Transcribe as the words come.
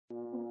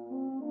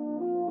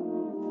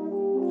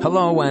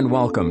Hello and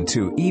welcome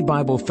to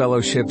E-Bible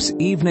Fellowship's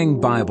Evening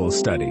Bible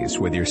Studies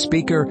with your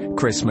speaker,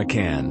 Chris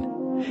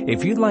McCann.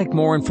 If you'd like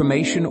more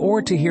information or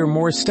to hear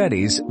more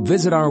studies,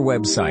 visit our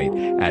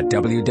website at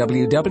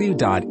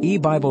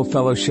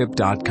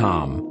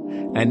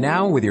www.ebiblefellowship.com. And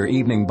now with your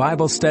evening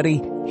Bible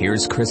study,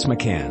 here's Chris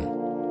McCann.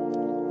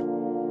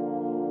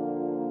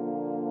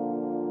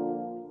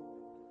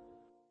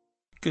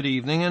 Good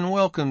evening and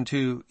welcome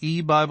to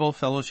E-Bible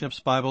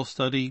Fellowship's Bible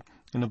study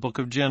in the book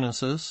of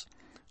Genesis.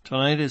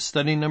 Tonight is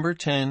study number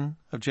 10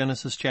 of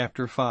Genesis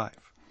chapter 5.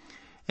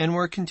 And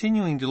we're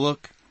continuing to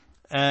look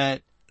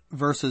at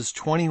verses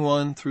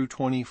 21 through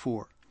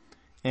 24.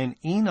 And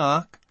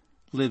Enoch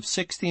lived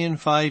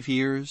 65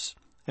 years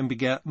and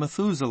begat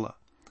Methuselah.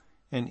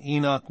 And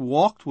Enoch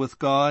walked with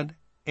God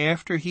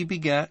after he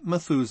begat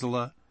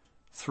Methuselah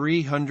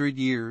 300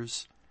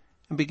 years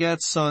and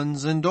begat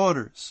sons and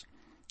daughters.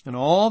 And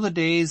all the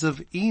days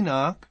of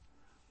Enoch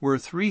were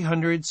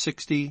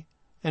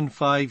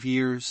 365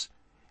 years.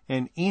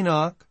 And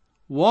Enoch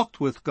walked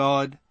with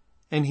God,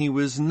 and he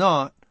was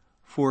not,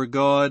 for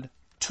God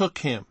took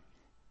him.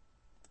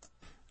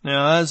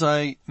 Now, as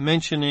I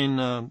mentioned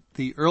in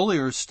the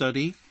earlier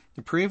study,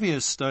 the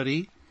previous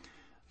study,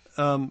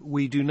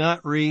 we do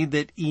not read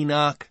that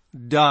Enoch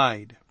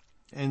died.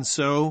 And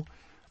so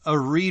a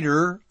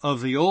reader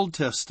of the Old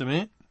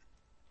Testament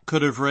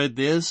could have read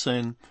this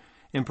and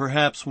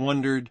perhaps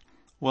wondered,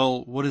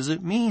 well, what does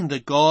it mean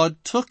that God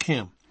took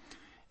him?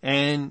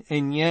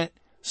 And yet,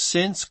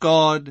 since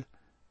God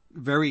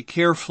very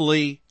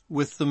carefully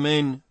with the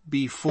men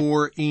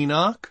before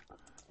Enoch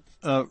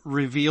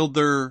revealed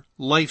their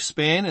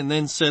lifespan and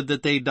then said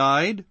that they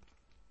died,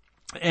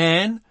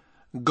 and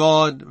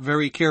God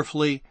very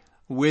carefully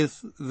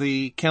with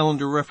the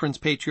calendar reference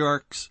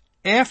patriarchs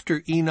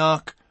after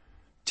Enoch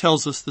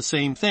tells us the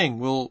same thing.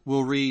 We'll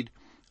read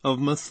of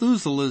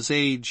Methuselah's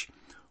age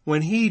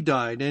when he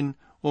died, and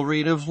we'll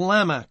read of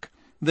Lamech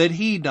that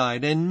he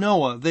died, and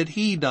Noah that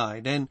he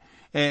died,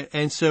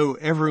 and so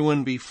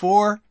everyone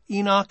before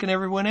Enoch and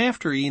everyone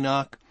after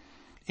Enoch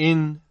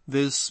in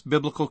this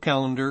biblical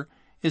calendar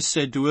is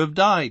said to have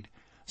died.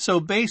 So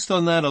based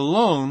on that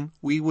alone,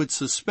 we would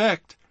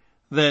suspect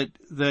that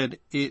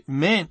it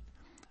meant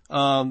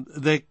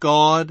that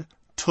God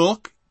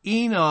took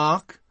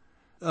Enoch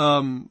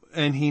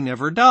and he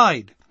never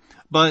died.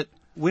 But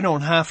we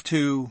don't have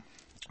to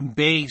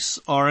base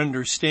our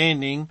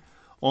understanding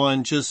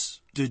on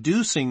just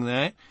deducing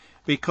that,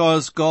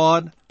 because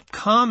God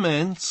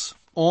comments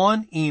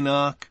on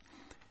Enoch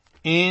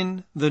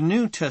in the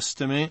New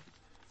Testament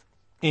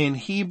in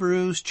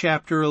Hebrews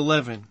chapter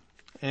 11.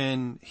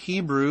 And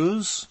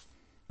Hebrews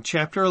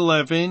chapter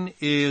 11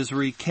 is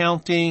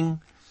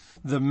recounting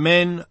the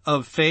men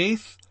of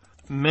faith,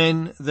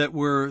 men that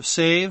were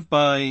saved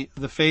by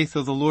the faith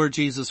of the Lord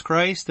Jesus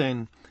Christ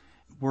and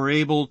were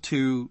able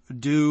to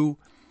do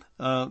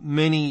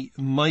many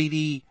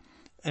mighty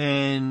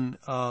and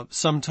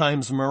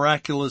sometimes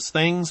miraculous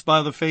things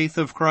by the faith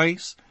of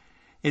Christ.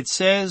 It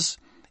says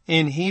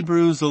in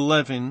Hebrews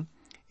 11,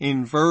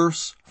 in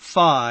verse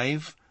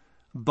 5,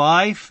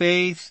 by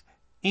faith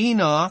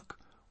Enoch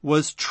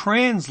was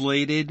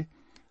translated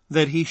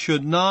that he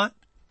should not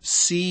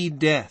see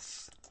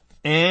death,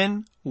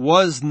 and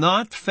was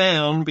not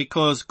found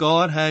because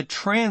God had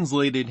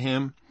translated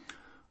him.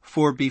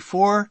 For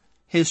before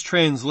his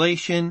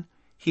translation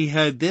he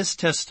had this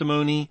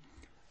testimony,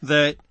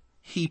 that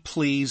he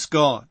pleased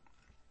God.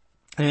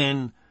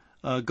 And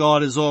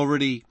God has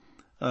already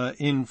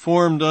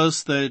informed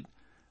us that,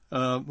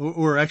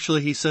 or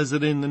actually he says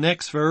it in the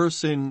next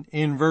verse,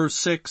 in verse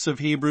 6 of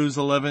Hebrews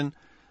 11,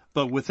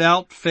 but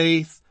without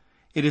faith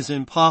it is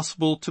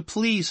impossible to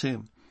please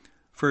him.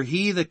 For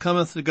he that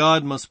cometh to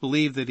God must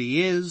believe that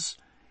he is,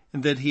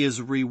 and that he is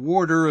a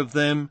rewarder of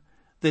them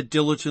that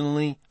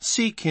diligently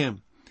seek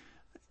him.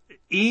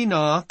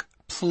 Enoch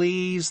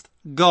pleased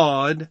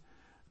God,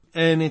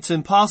 and it's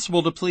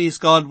impossible to please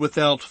God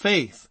without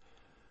faith.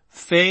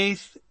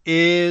 Faith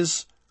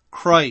is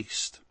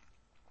Christ.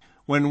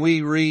 When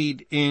we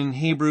read in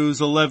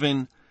Hebrews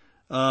 11,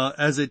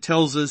 as it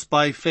tells us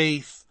by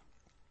faith,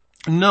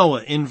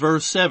 Noah in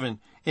verse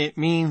 7, it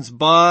means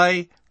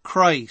by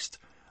Christ,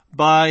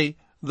 by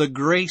the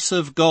grace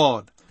of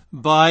God,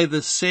 by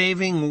the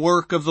saving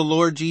work of the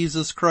Lord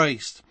Jesus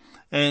Christ.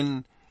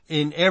 And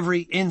in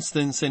every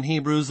instance in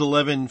Hebrews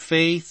 11,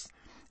 faith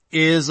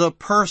is a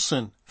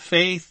person.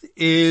 Faith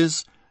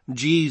is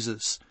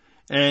Jesus.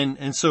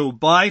 And so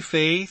by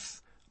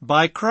faith,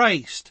 by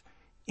Christ,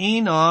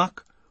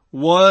 Enoch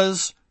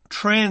was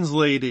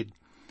translated.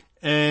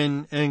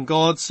 And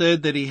God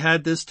said that he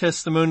had this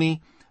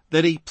testimony,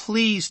 that he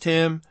pleased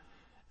him,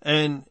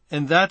 and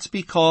that's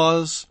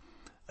because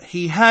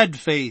he had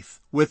faith.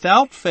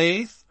 Without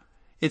faith,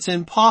 it's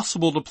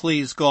impossible to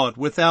please God.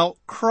 Without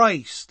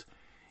Christ,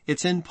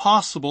 it's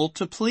impossible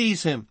to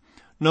please him.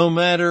 No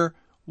matter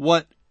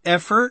what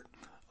effort,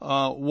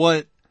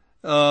 what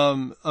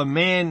a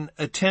man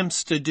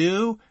attempts to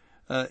do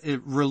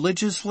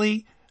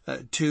religiously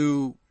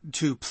to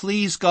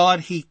please God,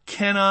 he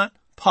cannot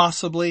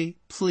possibly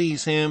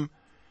please him,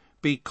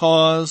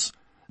 because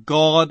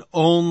God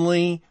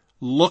only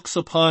looks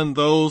upon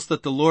those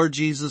that the Lord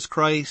Jesus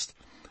Christ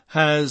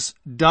has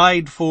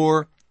died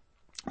for,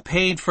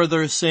 paid for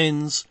their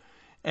sins,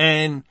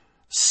 and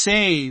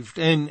saved,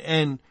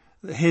 and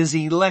his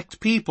elect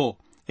people.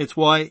 It's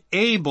why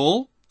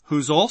Abel,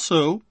 who's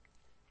also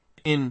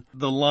in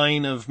the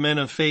line of men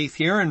of faith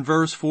here in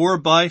verse 4,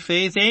 by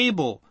faith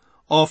Abel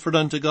offered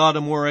unto God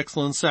a more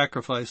excellent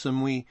sacrifice.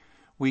 And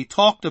we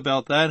talked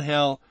about that,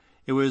 how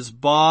it was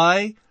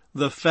by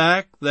the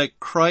fact that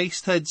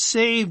Christ had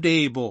saved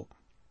Abel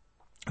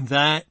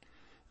that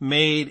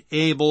made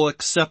Abel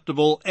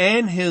acceptable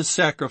and his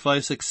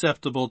sacrifice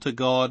acceptable to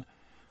God.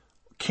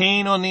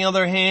 Cain, on the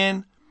other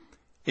hand,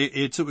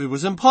 it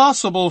was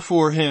impossible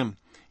for him.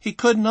 He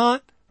could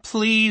not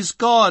please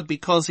God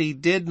because he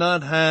did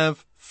not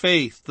have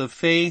faith, the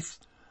faith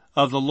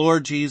of the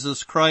Lord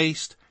Jesus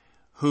Christ,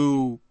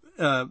 who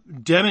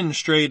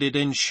demonstrated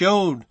and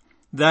showed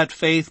that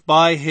faith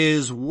by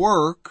his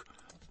work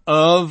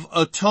of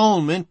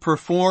atonement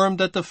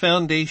performed at the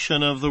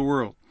foundation of the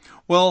world.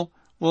 Well,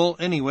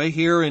 anyway,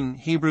 here in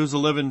Hebrews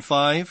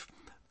 11:5,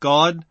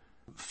 God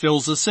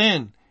fills us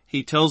in.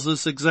 He tells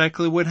us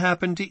exactly what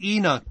happened to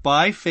Enoch.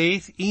 By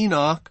faith,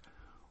 Enoch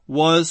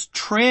was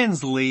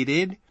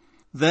translated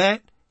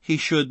that he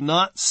should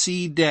not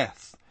see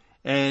death.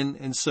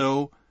 And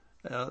so,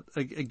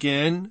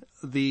 again,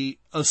 the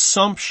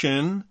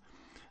assumption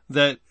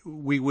that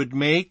we would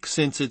make,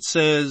 since it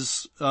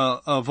says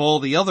of all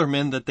the other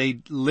men that they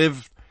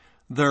lived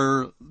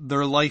their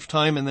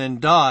lifetime and then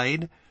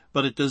died,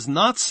 but it does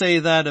not say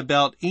that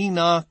about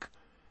Enoch,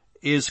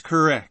 is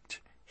correct.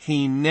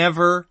 He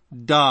never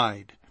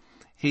died.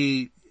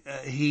 He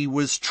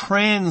was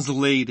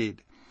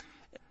translated.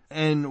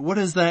 And what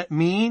does that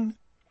mean?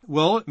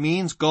 Well, it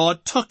means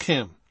God took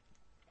him.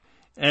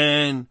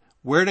 And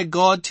where did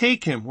God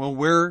take him? Well,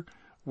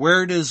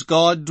 where does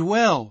God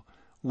dwell?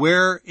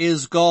 Where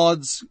is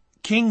God's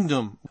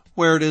kingdom?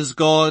 Where does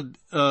God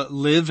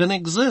live and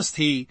exist?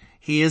 He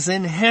is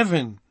in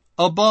heaven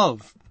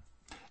above.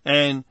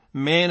 And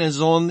man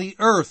is on the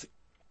earth.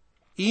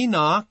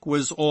 Enoch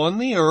was on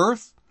the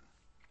earth.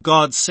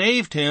 God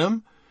saved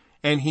him,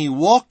 and he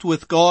walked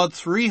with God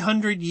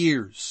 300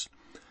 years.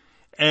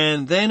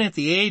 And then at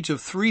the age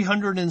of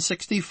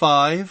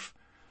 365,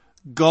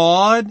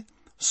 God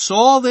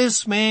saw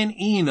this man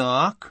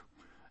Enoch,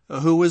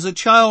 who was a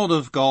child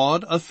of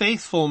God, a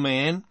faithful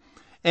man,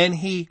 and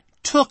he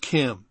took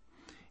him.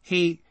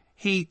 He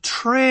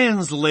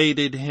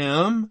translated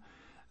him,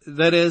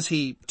 that is,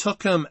 he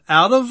took him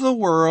out of the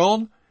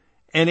world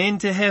and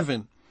into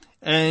heaven.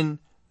 And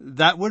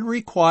that would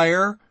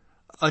require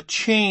a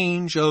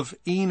change of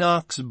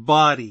Enoch's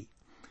body.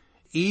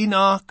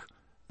 Enoch,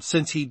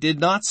 since he did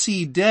not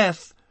see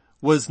death,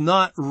 was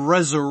not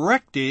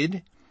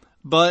resurrected,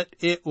 but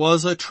it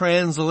was a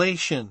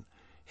translation.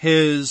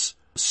 His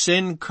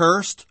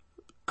sin-cursed,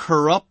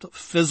 corrupt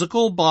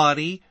physical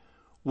body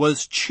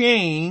was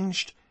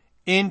changed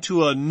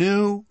into a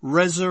new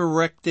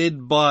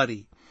resurrected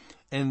body.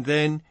 And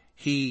then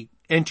he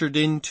entered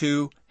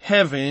into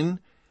heaven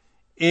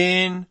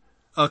in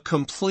a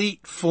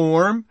complete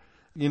form.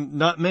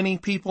 Not many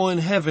people in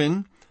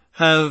heaven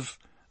have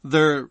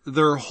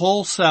their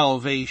whole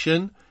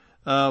salvation.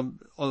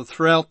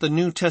 Throughout the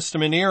New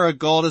Testament era,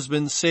 God has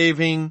been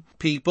saving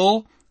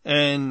people,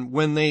 and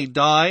when they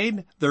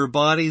died, their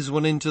bodies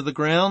went into the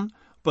ground,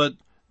 but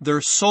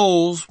their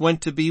souls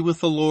went to be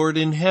with the Lord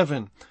in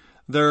heaven.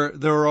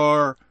 There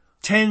are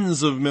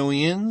tens of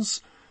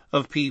millions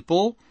of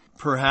people,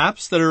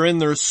 perhaps, that are in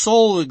their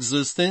soul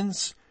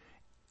existence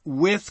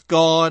with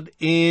God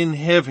in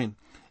heaven.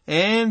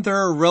 And there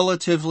are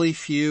relatively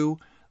few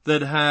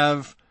that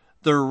have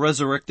their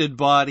resurrected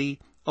body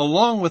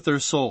along with their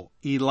soul.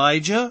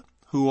 Elijah,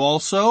 who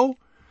also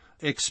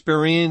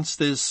experienced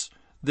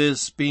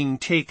this being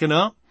taken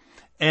up,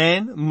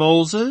 and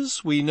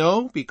Moses, we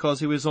know, because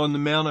he was on the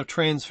Mount of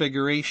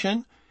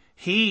Transfiguration,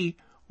 he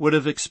would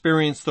have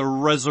experienced the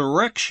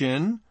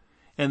resurrection,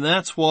 and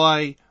that's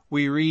why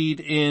we read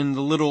in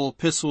the little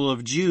epistle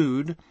of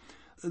Jude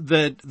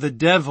that the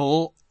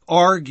devil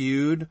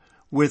argued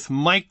with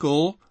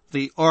Michael,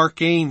 the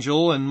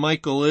archangel, and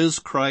Michael is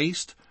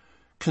Christ,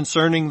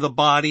 concerning the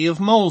body of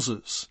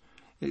Moses.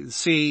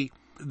 See,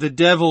 the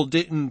devil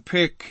didn't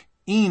pick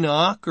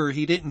Enoch, or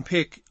he didn't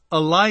pick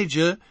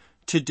Elijah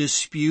to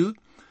dispute,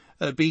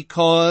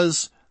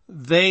 because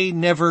they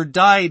never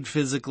died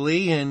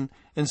physically, and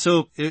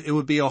so it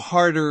would be a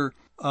harder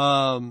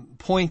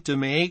point to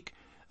make,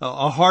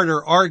 a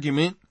harder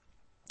argument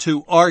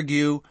to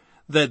argue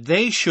that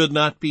they should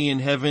not be in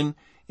heaven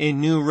in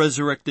new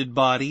resurrected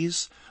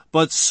bodies.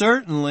 But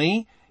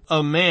certainly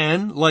a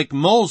man like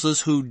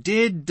Moses, who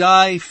did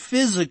die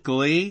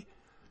physically,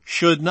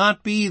 should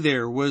not be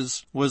there,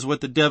 was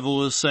what the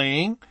devil is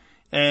saying.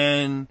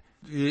 And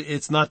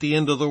it's not the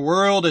end of the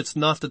world. It's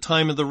not the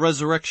time of the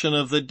resurrection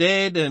of the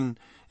dead, and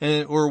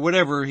or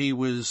whatever he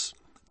was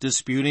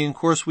disputing. Of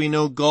course, we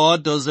know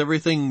God does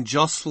everything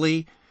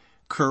justly,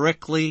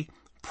 correctly,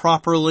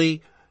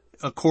 properly,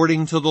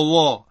 according to the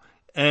law.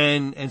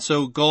 And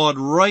so God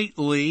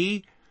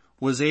rightly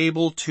was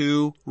able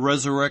to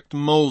resurrect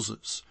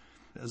Moses.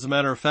 As a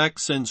matter of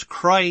fact, since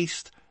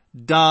Christ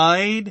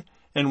died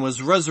and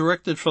was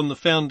resurrected from the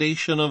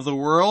foundation of the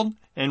world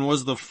and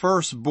was the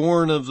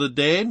firstborn of the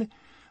dead,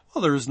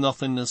 well, there's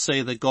nothing to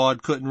say that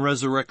God couldn't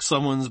resurrect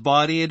someone's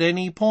body at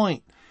any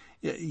point.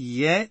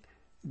 Yet,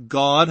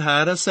 God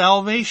had a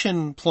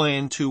salvation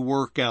plan to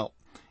work out.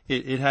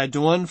 It had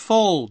to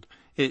unfold.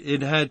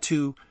 It had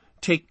to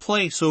take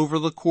place over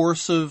the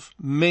course of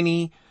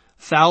many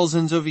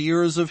thousands of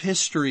years of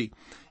history.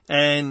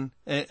 And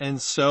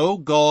so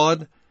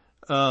God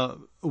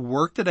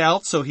worked it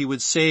out so he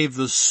would save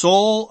the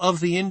soul of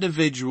the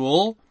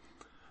individual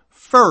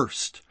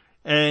first,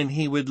 and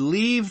he would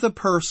leave the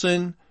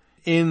person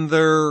in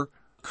their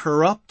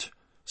corrupt,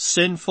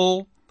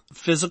 sinful,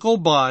 physical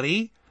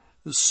body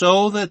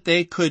so that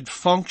they could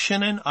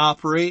function and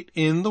operate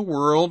in the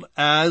world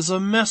as a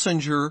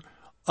messenger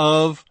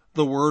of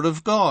the Word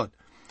of God.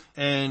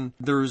 And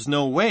there's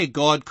no way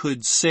God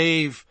could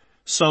save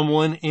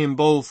someone in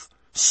both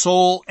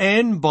soul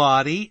and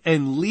body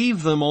and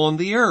leave them on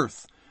the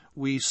earth.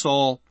 We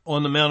saw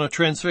on the Mount of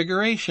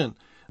Transfiguration,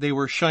 they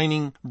were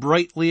shining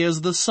brightly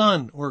as the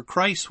sun, or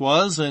Christ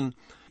was, and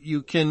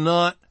you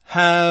cannot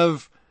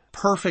have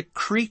perfect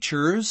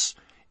creatures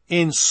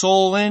in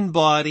soul and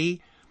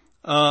body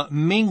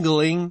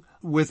mingling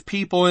with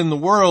people in the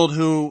world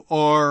who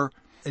are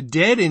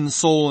dead in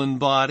soul and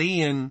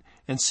body and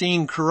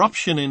seeing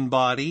corruption in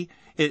body.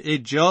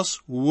 It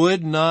just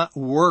would not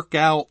work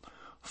out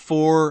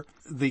for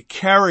the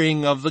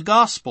carrying of the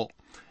gospel.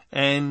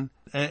 And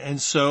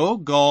so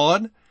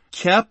God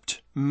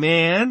kept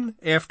man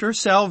after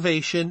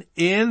salvation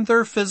in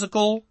their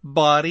physical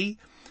body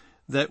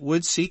that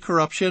would see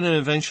corruption and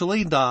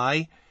eventually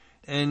die.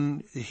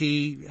 And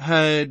he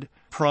had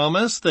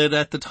promised that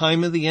at the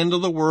time of the end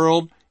of the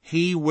world,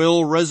 he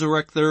will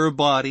resurrect their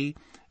body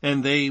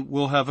and they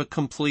will have a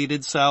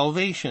completed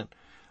salvation.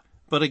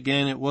 But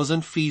again, it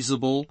wasn't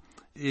feasible.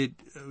 It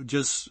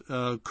just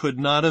could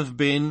not have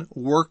been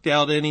worked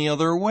out any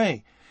other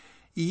way.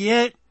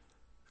 Yet,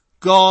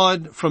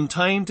 God, from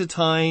time to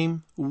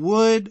time,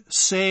 would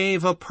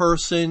save a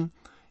person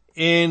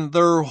in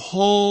their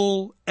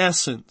whole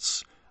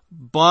essence,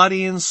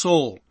 body and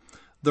soul,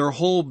 their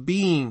whole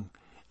being.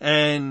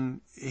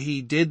 And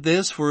he did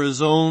this for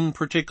his own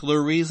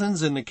particular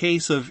reasons. In the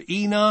case of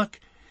Enoch,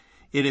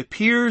 it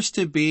appears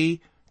to be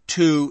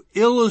to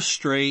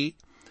illustrate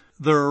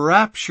the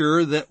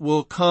rapture that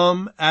will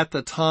come at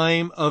the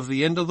time of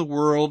the end of the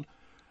world,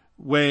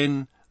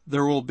 when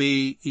there will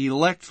be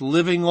elect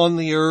living on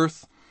the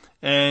earth,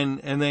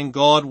 and then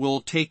God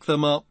will take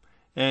them up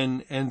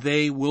and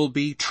they will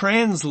be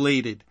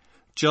translated,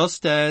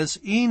 just as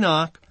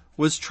Enoch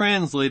was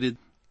translated.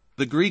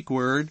 The Greek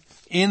word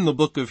in the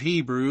book of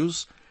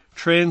Hebrews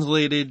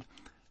translated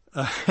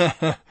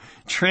as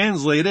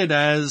translated.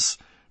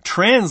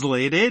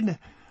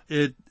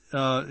 It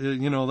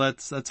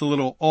that's a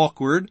little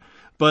awkward,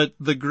 but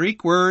the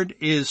Greek word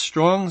is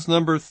Strong's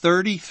number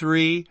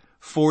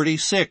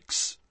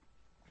 3346.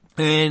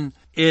 And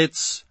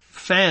it's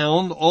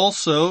found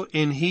also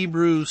in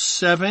Hebrews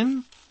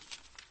 7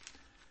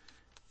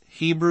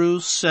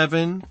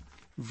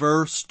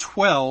 verse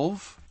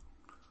 12.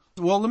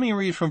 Well, let me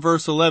read from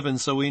verse 11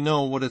 so we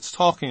know what it's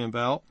talking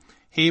about.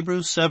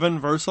 Hebrews 7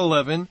 verse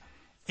 11.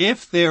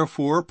 If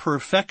therefore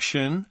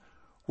perfection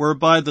were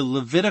by the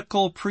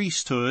Levitical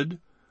priesthood,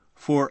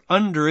 for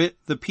under it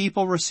the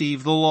people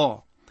received the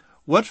law,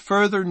 what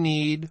further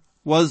need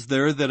was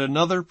there that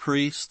another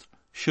priest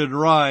should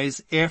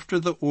rise after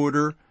the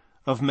order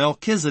of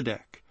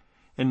Melchizedek,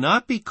 and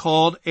not be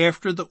called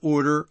after the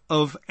order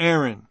of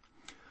Aaron?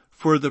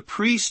 For the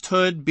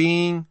priesthood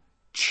being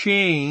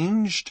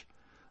changed,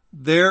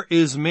 there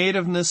is made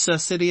of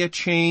necessity a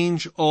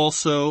change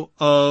also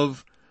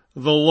of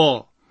the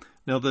law.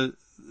 Now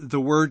the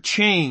word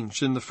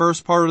changed in the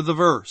first part of the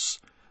verse,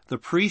 the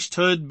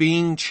priesthood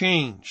being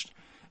changed,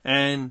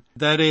 and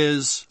that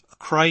is,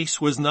 Christ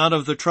was not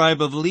of the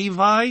tribe of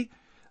Levi,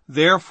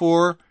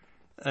 therefore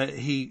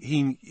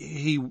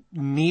he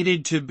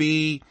needed to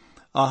be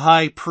a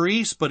high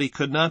priest, but he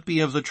could not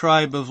be of the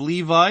tribe of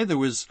Levi. There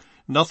was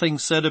nothing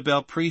said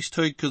about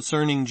priesthood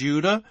concerning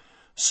Judah.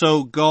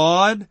 So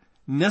God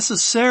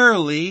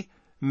necessarily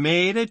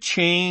made a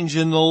change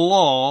in the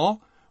law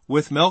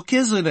with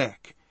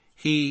Melchizedek.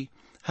 He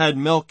had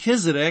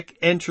Melchizedek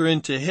enter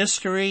into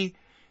history,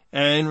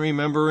 and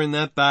remember in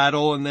that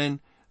battle, and then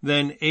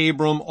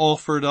Abram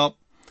offered up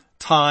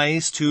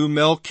tithes to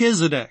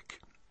Melchizedek.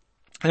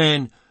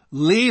 And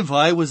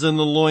Levi was in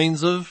the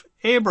loins of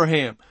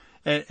Abraham.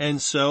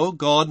 And so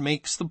God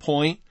makes the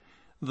point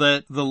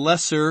that the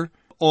lesser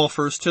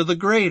offers to the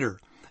greater.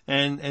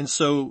 And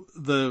so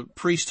the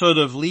priesthood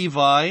of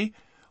Levi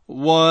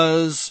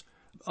was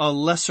a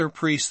lesser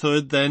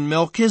priesthood than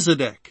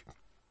Melchizedek.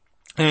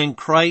 And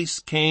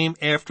Christ came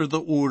after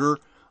the order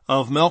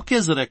of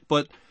Melchizedek.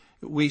 But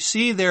we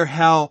see there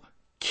how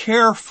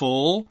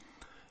careful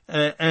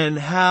and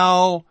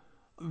how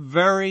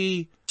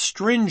very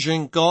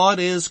stringent God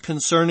is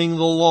concerning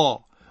the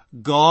law.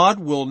 God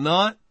will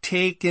not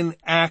taken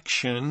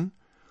action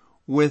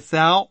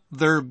without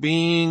there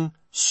being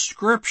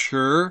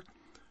scripture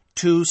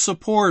to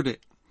support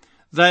it.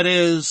 That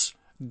is,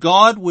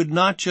 God would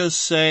not just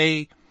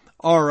say,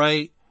 all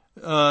right,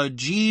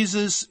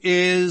 Jesus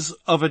is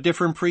of a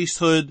different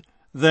priesthood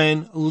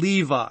than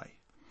Levi.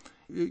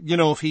 You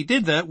know, if he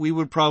did that, we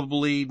would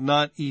probably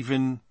not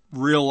even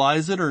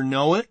realize it or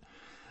know it.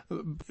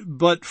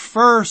 But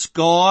first,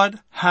 God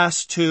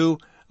has to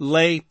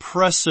lay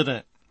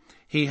precedent.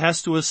 He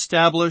has to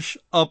establish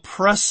a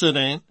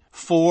precedent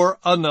for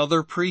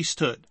another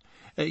priesthood.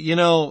 You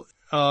know,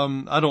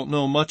 I don't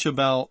know much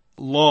about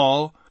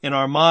law in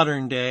our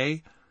modern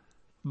day,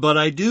 but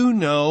I do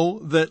know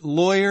that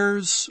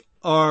lawyers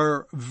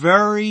are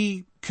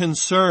very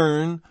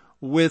concerned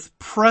with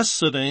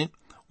precedent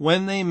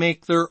when they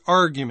make their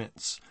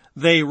arguments.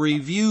 They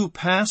review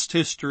past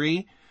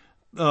history,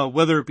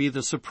 whether it be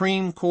the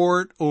Supreme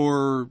Court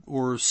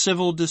or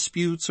civil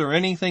disputes or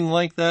anything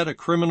like that, a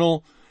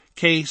criminal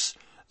case.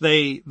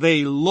 They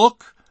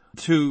look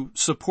to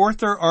support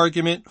their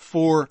argument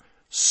for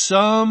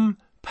some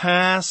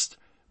past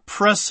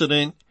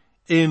precedent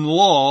in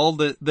law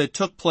that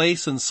took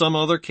place in some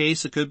other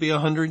case. It could be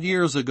 100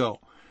 years ago.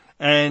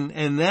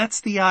 And that's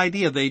the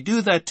idea. They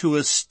do that to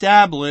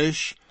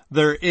establish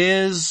there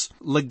is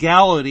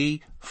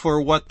legality for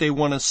what they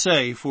want to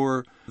say,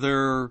 for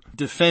their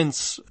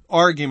defense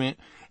argument.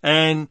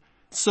 And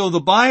so the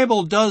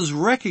Bible does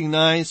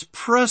recognize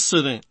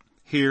precedent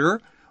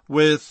here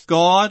with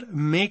God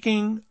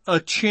making a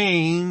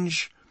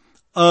change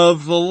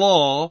of the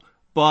law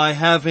by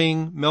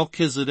having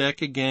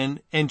Melchizedek again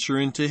enter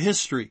into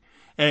history.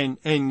 And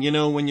you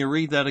know, when you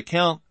read that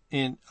account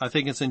I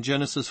think it's in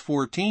Genesis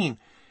 14,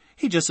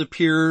 he just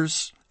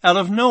appears out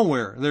of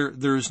nowhere.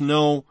 There's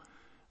no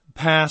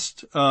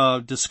past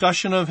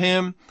discussion of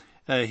him.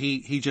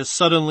 He just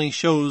suddenly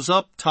shows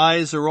up,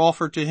 tithes are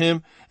offered to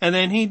him, and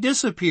then he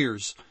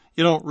disappears.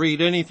 You don't read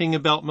anything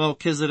about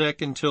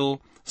Melchizedek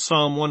until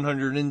Psalm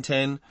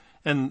 110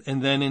 and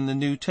then in the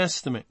New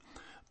Testament.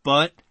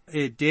 But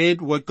it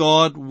did what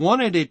God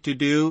wanted it to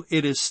do.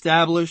 It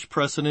established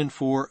precedent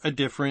for a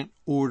different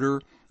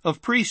order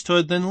of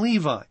priesthood than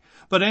Levi.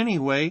 But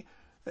anyway,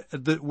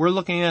 we're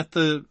looking at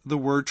the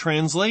word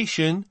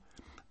translation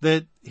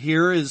that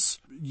here is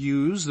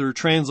used or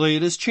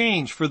translated as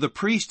change, for the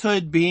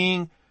priesthood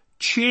being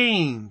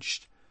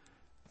changed.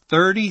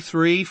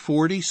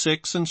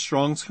 33:46 in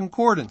Strong's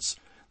Concordance.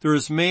 There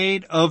is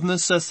made of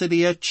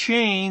necessity a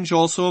change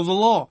also of the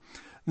law.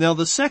 Now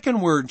the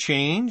second word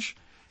change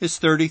is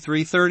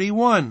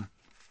 33:31.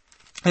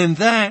 And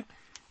that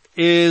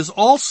is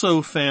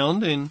also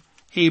found in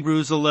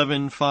Hebrews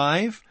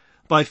 11:5.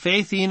 By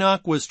faith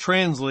Enoch was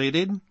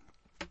translated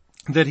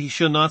that he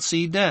should not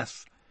see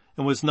death,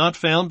 and was not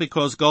found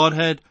because God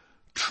had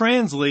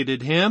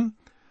translated him.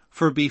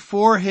 For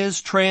before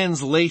his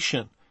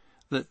translation,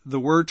 the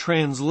word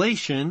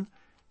translation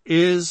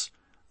is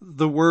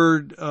the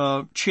word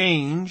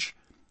change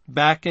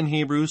back in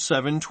Hebrews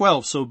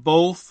 7:12. So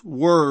both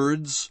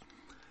words,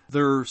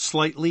 they're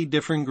slightly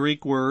different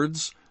Greek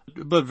words,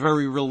 but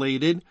very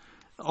related,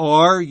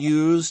 are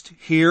used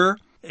here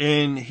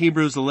in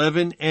Hebrews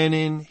 11 and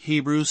in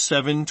Hebrews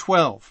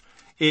 7:12.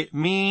 It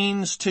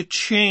means to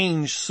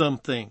change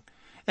something.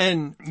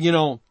 And, you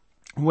know,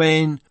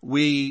 when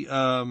we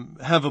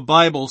have a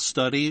Bible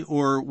study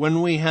or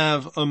when we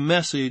have a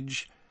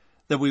message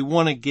that we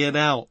want to get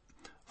out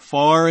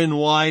far and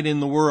wide in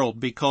the world,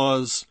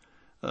 because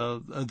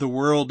the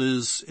world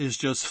is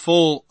just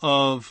full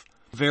of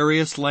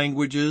various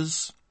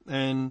languages,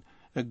 and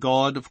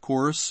God, of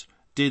course,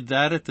 did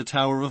that at the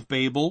Tower of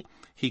Babel.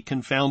 He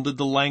confounded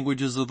the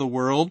languages of the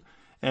world,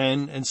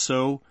 and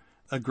so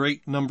a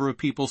great number of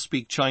people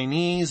speak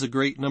Chinese, a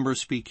great number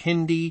speak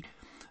Hindi,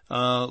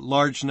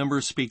 large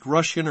numbers speak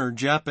Russian or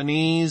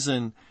Japanese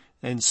and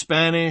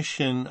Spanish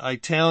and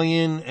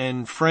Italian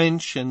and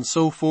French and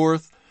so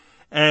forth.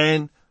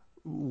 And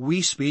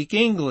we speak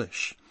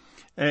English.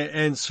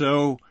 And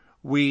so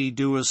we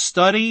do a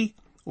study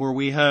or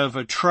we have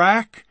a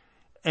track,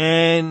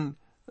 and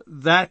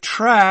that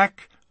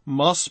track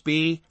must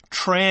be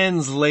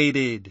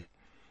translated.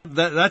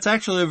 That's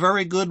actually a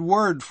very good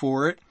word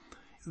for it.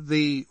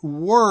 The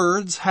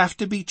words have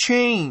to be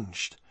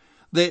changed.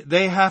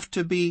 They have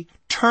to be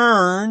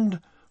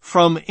turned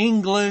from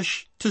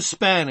English to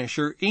Spanish,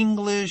 or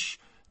English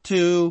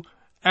to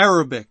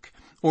Arabic,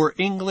 or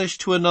English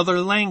to another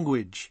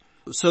language.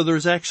 So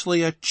there's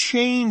actually a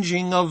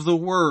changing of the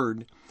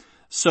word.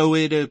 So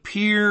it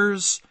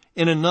appears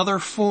in another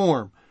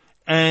form.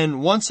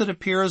 And once it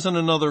appears in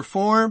another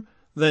form,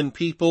 then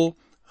people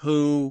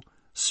who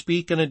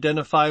speak and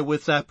identify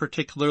with that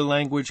particular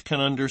language can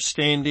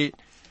understand it.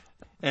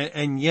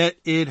 And yet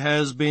it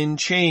has been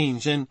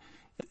changed. And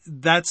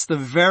that's the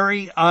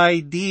very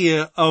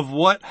idea of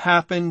what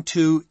happened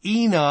to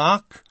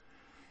Enoch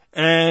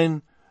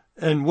and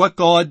what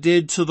God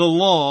did to the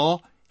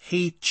law.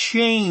 He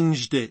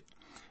changed it.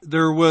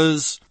 There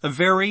was a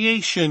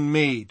variation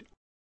made.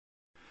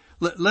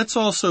 Let's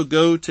also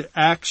go to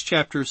Acts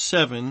chapter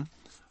 7,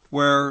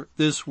 where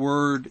this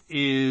word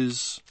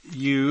is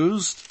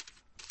used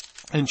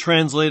and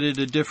translated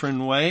a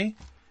different way.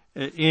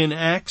 In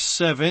Acts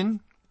 7,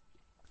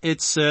 it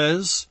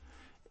says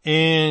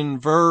in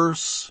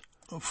verse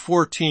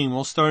 14,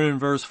 we'll start in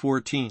verse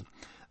 14.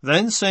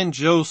 Then sent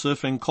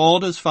Joseph and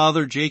called his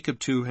father Jacob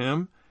to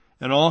him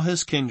and all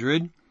his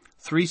kindred,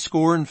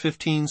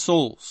 75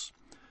 souls.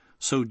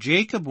 So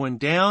Jacob went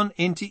down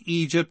into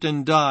Egypt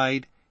and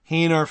died,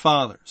 he and our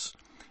fathers.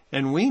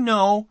 And we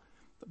know,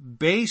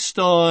 based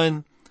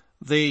on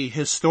the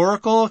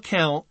historical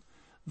account,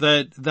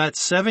 that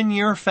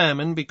 7-year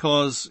famine,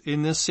 because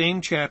in this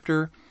same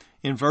chapter,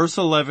 in verse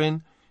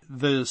 11,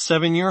 the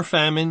 7-year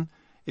famine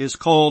is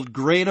called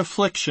great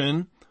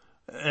affliction,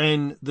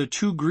 and the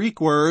two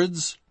Greek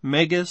words,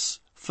 megas,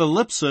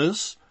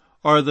 thlipsis,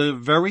 are the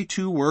very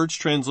two words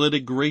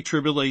translated great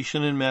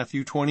tribulation in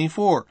Matthew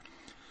 24.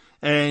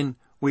 And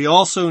we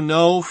also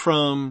know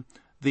from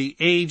the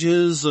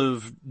ages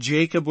of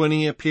Jacob when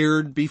he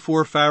appeared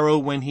before Pharaoh,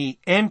 when he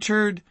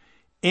entered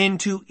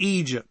into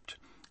Egypt,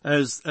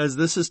 as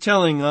this is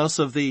telling us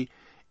of the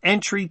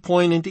entry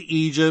point into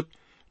Egypt,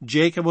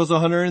 Jacob was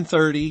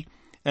 130,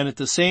 and at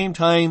the same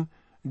time,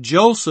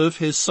 Joseph,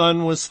 his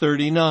son, was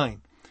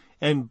 39.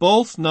 And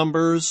both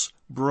numbers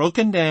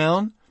broken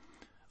down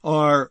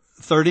are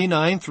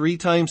 39, 3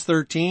 times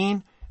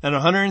 13, and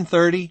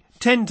 130,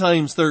 10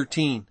 times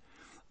 13.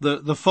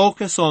 The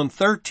focus on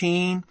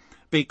 13,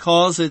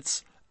 because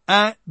it's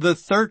at the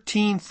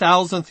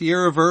 13,000th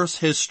year of Earth's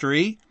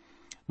history,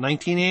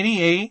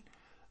 1988,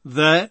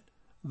 that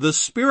the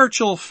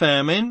spiritual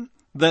famine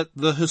that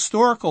the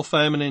historical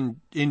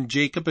famine in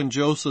Jacob and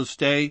Joseph's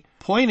day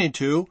pointed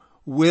to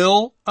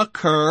will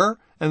occur,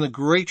 and the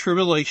Great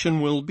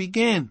Tribulation will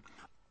begin.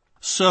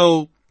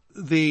 So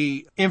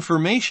the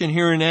information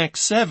here in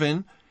Acts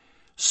 7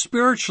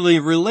 spiritually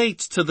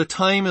relates to the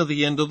time of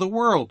the end of the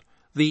world.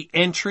 The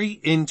entry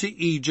into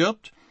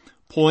Egypt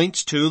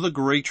points to the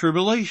Great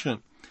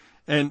Tribulation.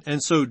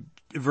 And so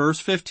verse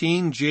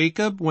 15,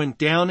 Jacob went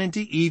down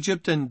into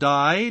Egypt and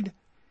died,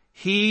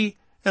 he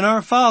and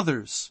our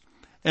fathers,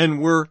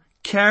 and were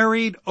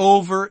carried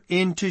over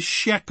into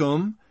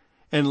Shechem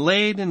and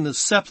laid in the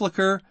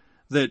sepulchre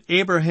that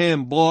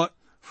Abraham bought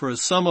for a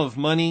sum of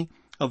money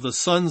of the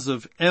sons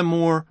of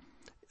Emor,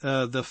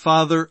 the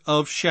father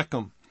of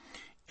Shechem.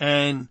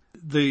 And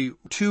the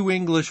two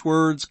English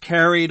words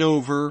carried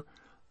over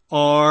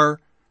are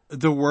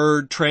the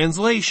word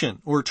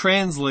translation or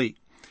translate.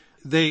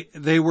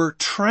 They were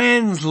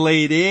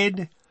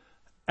translated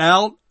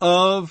out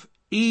of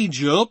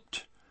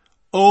Egypt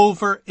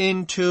over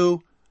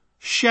into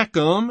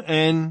Shechem,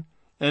 and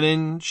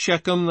in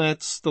Shechem,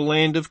 that's the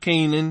land of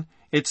Canaan.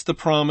 It's the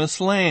promised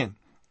land.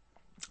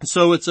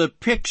 So it's a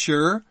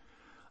picture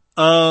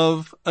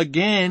of,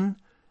 again,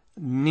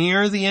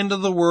 near the end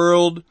of the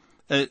world,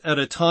 at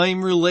a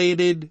time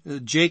related.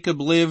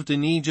 Jacob lived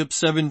in Egypt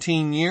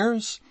 17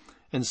 years,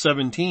 and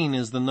 17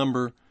 is the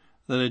number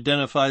that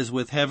identifies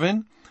with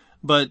heaven.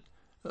 But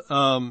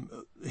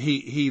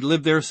he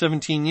lived there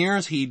 17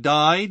 years. He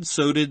died.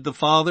 So did the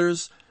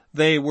fathers.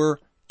 They were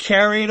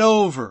carried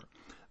over.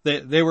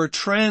 They were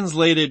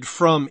translated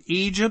from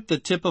Egypt,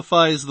 that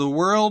typifies the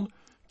world,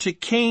 to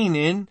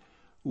Canaan,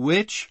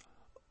 which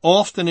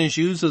often is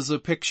used as a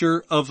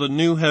picture of the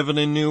new heaven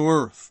and new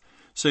earth.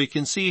 So you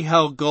can see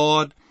how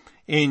God,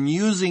 in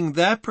using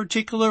that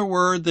particular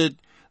word that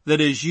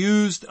is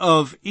used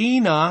of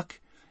Enoch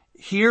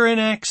here in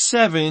Acts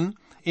 7,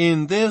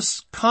 in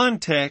this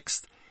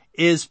context,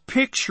 is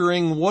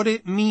picturing what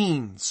it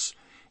means.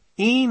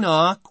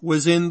 Enoch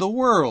was in the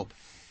world.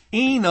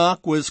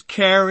 Enoch was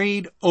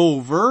carried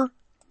over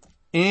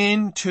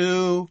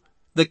into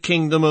the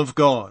kingdom of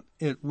God,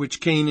 which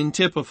Canaan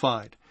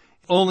typified.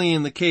 Only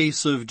in the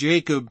case of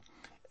Jacob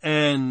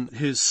and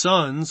his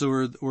sons,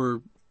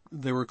 or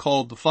they were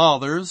called the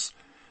fathers,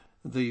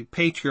 the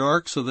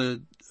patriarchs of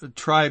the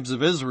tribes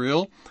of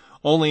Israel,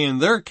 only in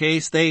their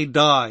case they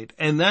died.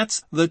 And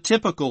that's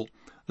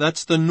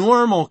the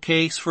normal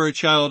case for a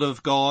child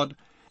of God,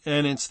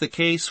 and it's the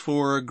case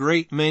for a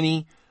great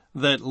many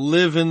that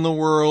live in the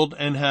world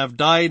and have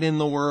died in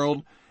the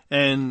world,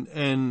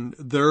 and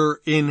they're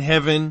in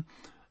heaven,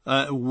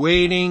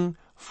 waiting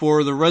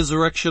for the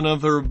resurrection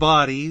of their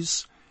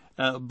bodies.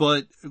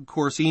 But of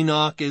course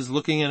Enoch is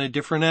looking at a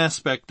different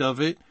aspect of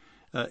it.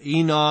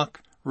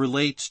 Enoch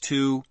relates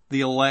to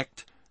the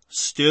elect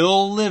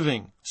still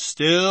living,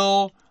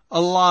 still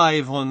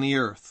alive on the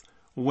earth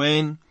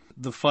when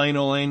the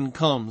final end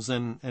comes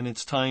and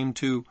it's time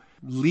to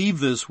leave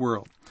this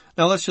world.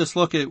 Now let's just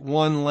look at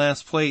one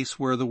last place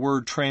where the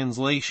word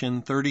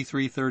translation,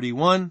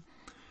 33:31,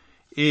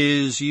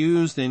 is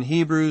used in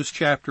Hebrews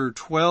chapter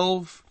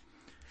 12.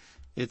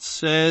 It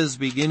says,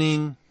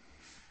 beginning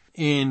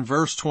in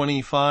verse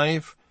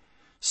 25,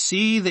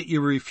 "See that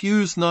you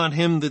refuse not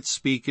him that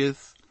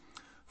speaketh,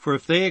 for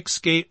if they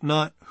escape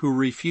not who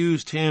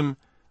refused him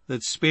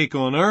that spake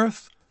on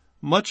earth,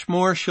 much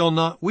more shall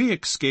not we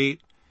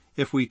escape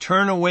if we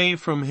turn away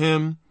from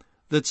him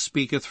that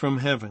speaketh from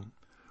heaven,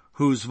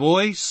 whose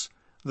voice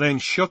then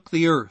shook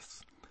the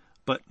earth.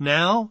 But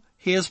now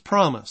he has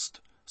promised,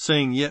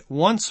 saying, Yet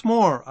once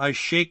more I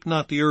shake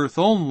not the earth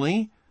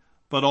only,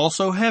 but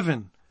also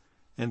heaven.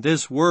 And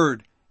this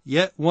word,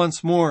 yet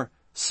once more,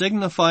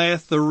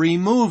 signifieth the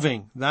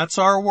removing. That's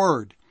our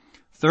word.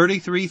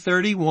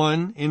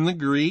 33:31 in the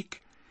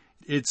Greek.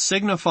 It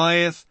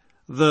signifieth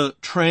the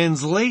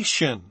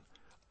translation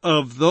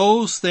of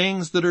those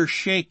things that are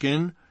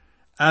shaken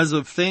as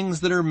of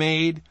things that are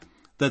made,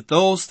 that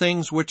those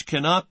things which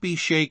cannot be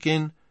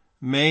shaken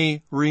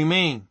may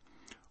remain.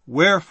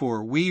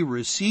 Wherefore we,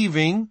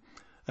 receiving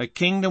a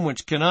kingdom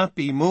which cannot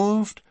be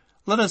moved,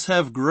 let us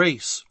have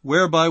grace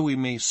whereby we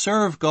may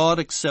serve God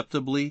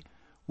acceptably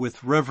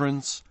with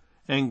reverence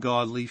and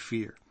godly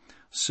fear.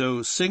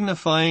 So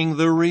signifying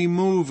the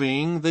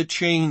removing, the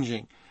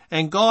changing.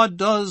 And God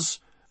does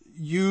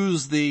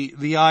use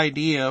the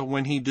idea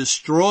when he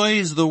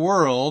destroys the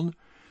world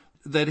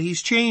that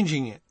he's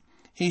changing it.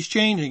 He's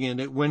changing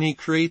it. When he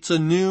creates a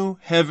new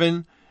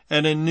heaven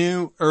and a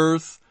new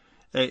earth,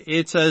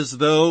 it's as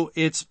though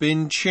it's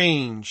been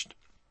changed.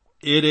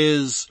 It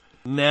is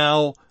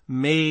now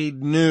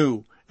made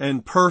new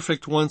and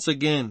perfect once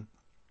again.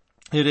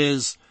 It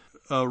is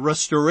a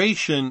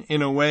restoration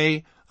in a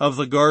way of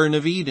the Garden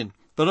of Eden.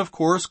 But of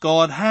course,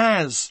 God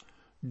has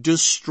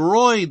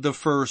destroyed the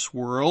first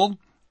world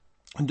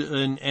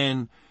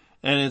and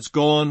it's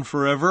gone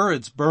forever.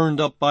 It's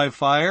burned up by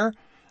fire.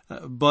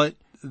 But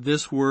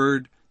this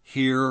word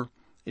here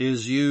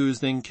is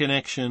used in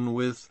connection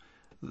with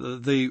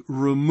the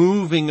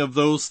removing of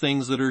those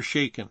things that are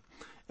shaken.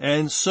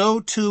 And so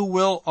too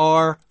will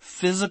our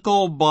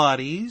physical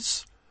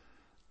bodies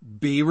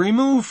be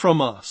removed from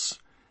us.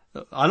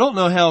 I don't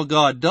know how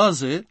God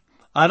does it.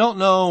 I don't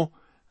know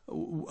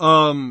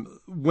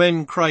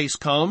when Christ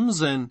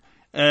comes and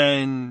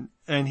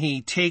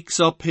he takes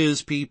up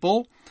his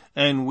people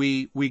and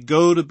we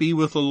go to be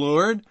with the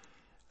Lord,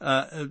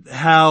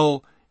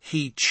 how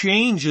he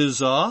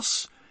changes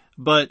us,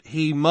 but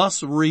he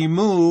must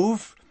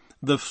remove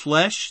the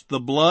flesh, the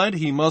blood.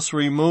 He must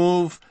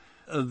remove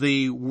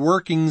the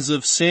workings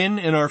of sin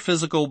in our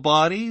physical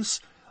bodies,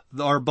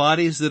 our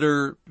bodies that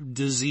are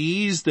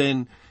diseased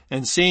and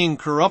seeing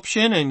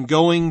corruption and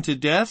going to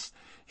death.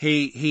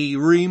 He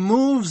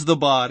removes the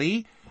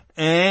body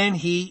and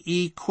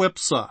he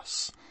equips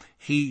us.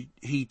 He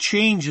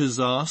changes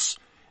us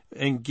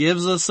and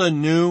gives us a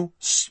new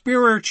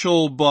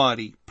spiritual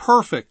body,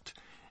 perfect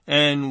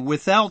and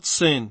without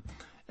sin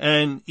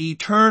and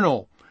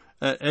eternal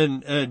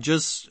and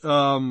just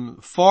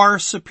far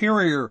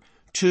superior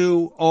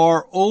to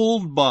our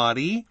old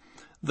body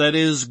that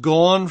is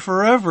gone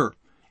forever.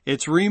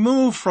 It's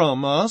removed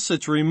from us.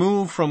 It's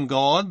removed from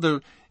God.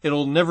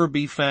 It'll never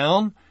be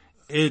found.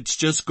 It's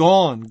just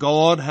gone.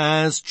 God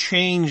has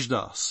changed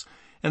us.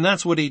 And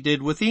that's what he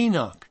did with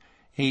Enoch.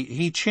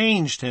 He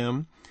changed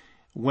him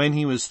when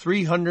he was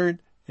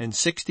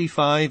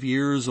 365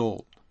 years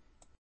old.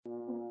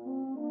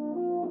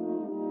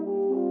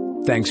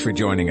 Thanks for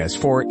joining us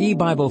for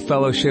E-Bible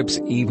Fellowship's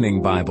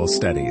Evening Bible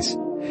Studies.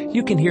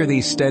 You can hear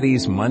these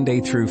studies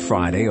Monday through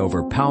Friday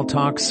over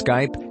Paltalk,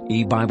 Skype,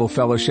 E-Bible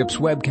Fellowship's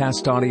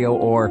webcast audio,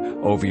 or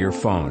over your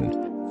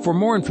phone. For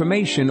more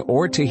information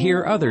or to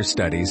hear other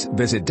studies,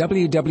 visit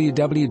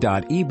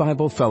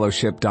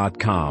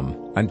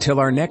www.ebiblefellowship.com. Until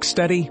our next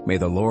study, may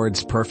the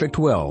Lord's perfect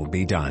will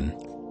be done.